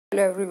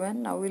Hello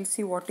everyone, now we'll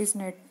see what is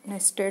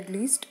nested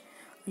list.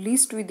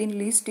 List within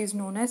list is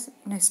known as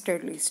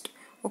nested list.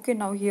 Okay,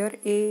 now here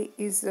A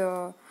is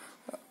uh,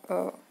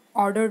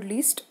 ordered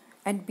list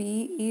and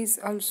B is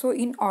also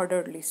in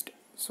ordered list.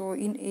 So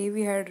in A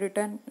we had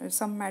written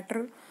some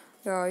matter,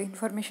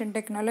 information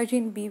technology,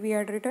 in B we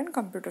had written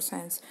computer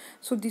science.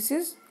 So this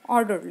is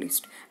ordered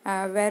list,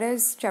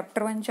 whereas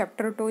chapter 1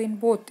 chapter 2 in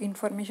both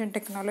information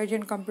technology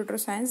and computer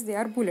science they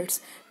are bullets,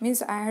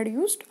 means I had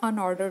used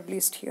unordered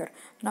list here.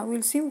 Now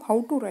we'll see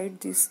how to write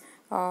this.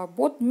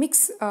 Both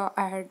mix, I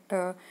had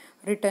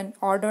written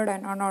ordered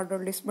and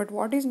unordered list, but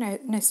what is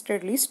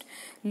nested list?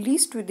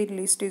 List within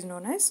list is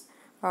known as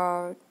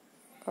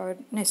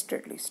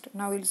nested list.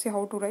 Now we'll see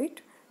how to write.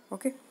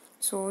 Okay,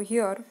 so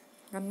here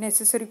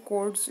necessary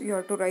codes you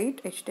have to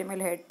write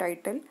HTML head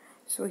title.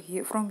 So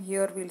here from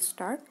here we'll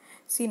start.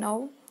 See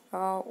now,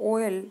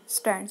 OL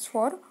stands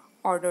for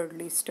ordered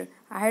list.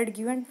 I had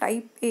given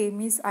type A,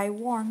 means I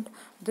want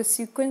the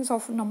sequence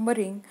of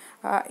numbering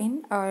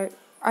in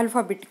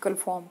alphabetical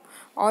form,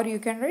 or you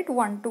can write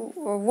 1 to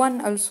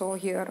 1 also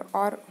here,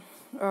 or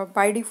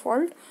by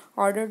default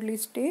ordered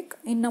list take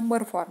in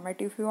number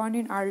format. If you want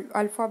in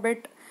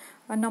alphabet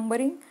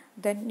numbering,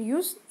 then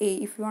use A.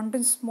 If you want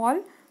in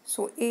small,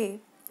 so A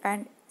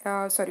and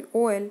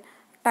OL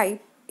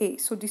type A.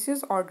 So this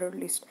is ordered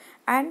list.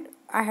 And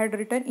I had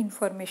written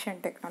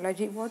information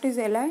technology. What is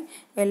LI?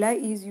 LI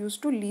is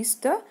used to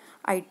list the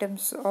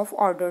items of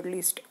ordered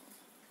list.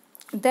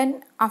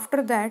 Then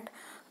after that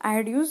I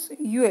had used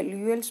UL.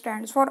 UL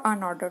stands for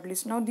unordered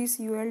list. Now this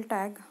UL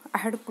tag I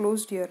had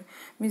closed here,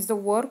 means the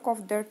work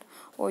of that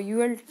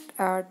UL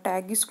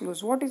tag is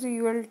closed. What is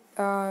UL?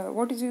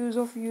 What is the use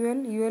of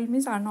UL? UL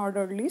means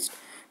unordered list.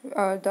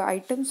 The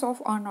items of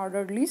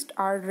unordered list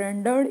are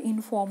rendered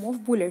in form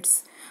of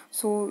bullets.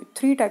 So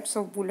three types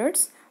of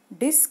bullets: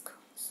 disk,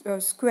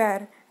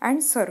 square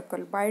and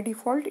circle. By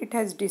default it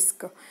has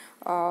disk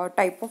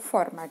type of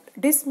format.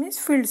 Disk means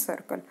filled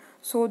circle.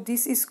 So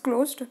this is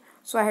closed,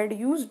 so I had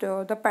used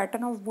the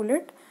pattern of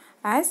bullet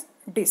as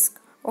disk.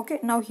 Okay,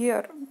 now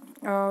here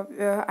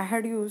I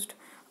had used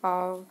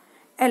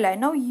LI.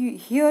 Now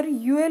here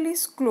UL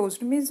is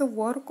closed, means the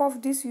work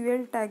of this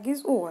UL tag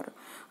is over.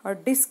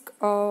 Disk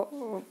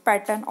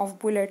pattern of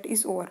bullet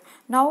is over.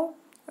 Now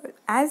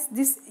as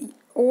this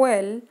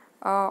OL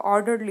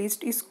ordered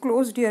list is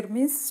closed here,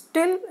 means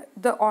still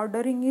the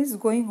ordering is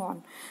going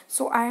on.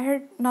 So I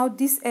had now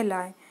this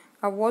LI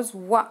was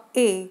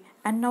A,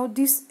 and now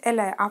this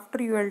LI after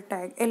UL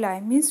tag LI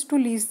means to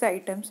list the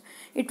items,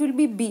 it will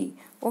be B.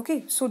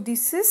 Okay, so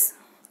this is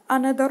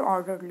another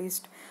ordered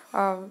list,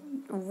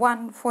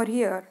 one for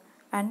here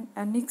and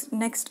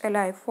next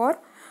LI for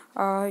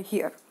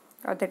here,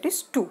 that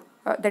is 2,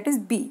 that is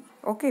B.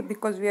 Okay,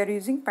 because we are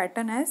using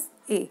pattern as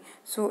A.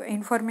 So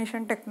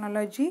information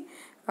technology,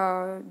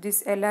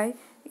 this LI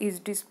is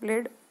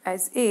displayed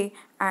as A,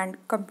 and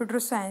computer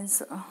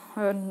science,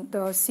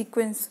 the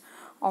sequence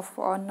of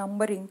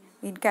numbering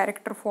in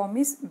character form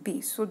is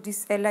B. So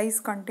this LI is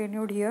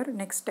continued here,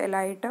 next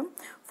LI item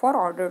for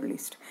ordered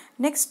list.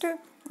 Next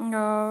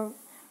unordered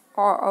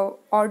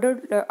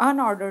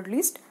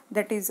list,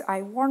 that is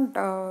I want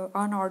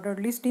unordered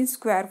list in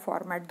square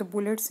format, the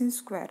bullets in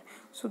square.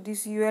 So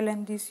this UL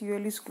and this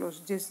UL is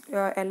closed. This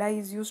LI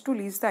is used to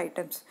list the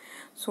items.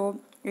 So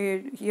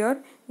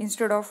here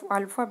instead of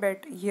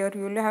alphabet, here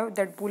you will have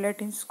that bullet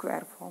in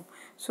square form.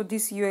 So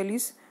this UL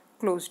is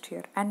closed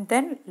here, and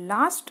then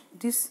last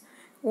this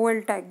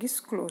OL tag is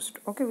closed.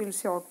 Okay, we'll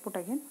see output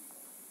again.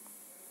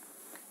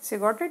 So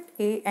got it,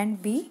 A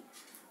and B.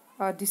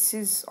 This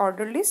is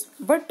ordered list,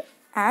 but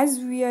as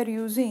we are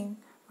using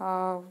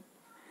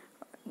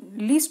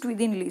list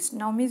within list,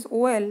 now means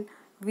OL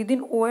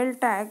within OL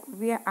tag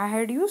I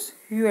had used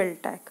UL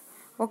tag.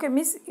 Okay,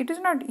 means it is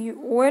not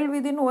OL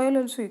within OL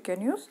also you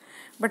can use,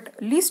 but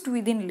list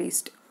within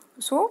list.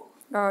 So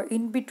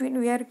in between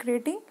we are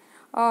creating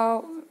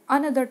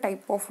another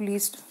type of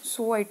list,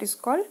 so it is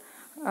called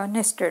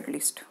nested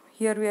list.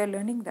 Here we are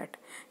learning that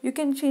you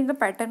can change the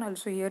pattern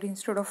also. Here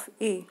instead of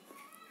A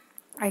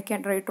I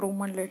can write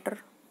Roman letter.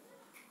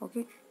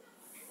 Okay,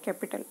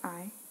 capital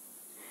I.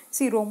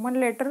 See, Roman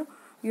letter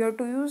you have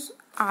to use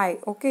I,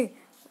 okay,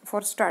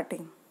 for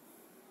starting.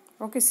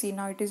 Okay, see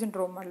now it is in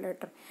Roman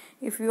letter.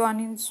 If you are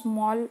in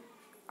small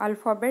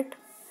alphabet,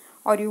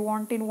 or you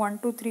want in 1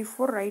 2 3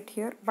 4, right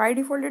here. By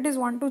default it is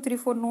 1 2 3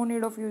 4, no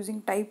need of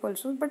using type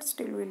also, but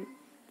still we'll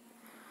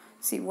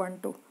see 1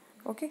 2.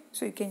 Okay,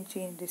 so you can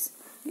change this.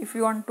 If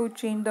you want to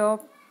change the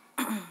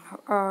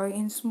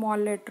in small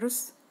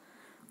letters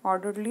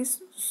ordered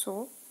list,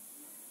 so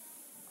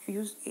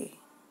use A.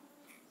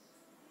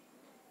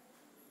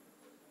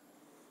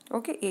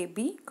 Okay,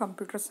 AB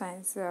computer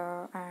science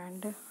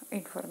and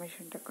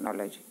information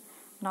technology.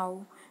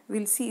 Now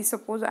we'll see,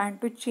 suppose I am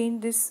to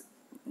change this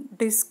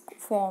disk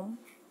form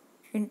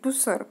into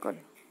circle.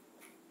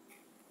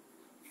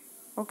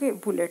 Okay,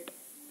 bullet.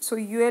 So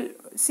UL,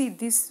 see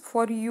this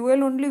for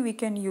UL only we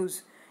can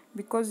use,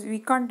 because we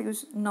can't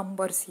use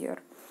numbers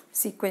here,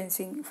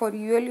 sequencing. For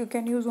UL you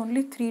can use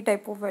only three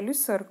type of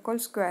values: circle,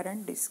 square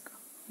and disk.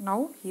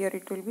 Now here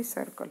it will be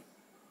circle.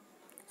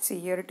 See,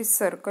 here it is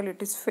circle,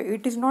 it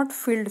is not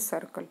filled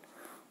circle.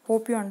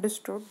 Hope you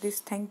understood this.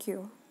 Thank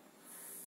you.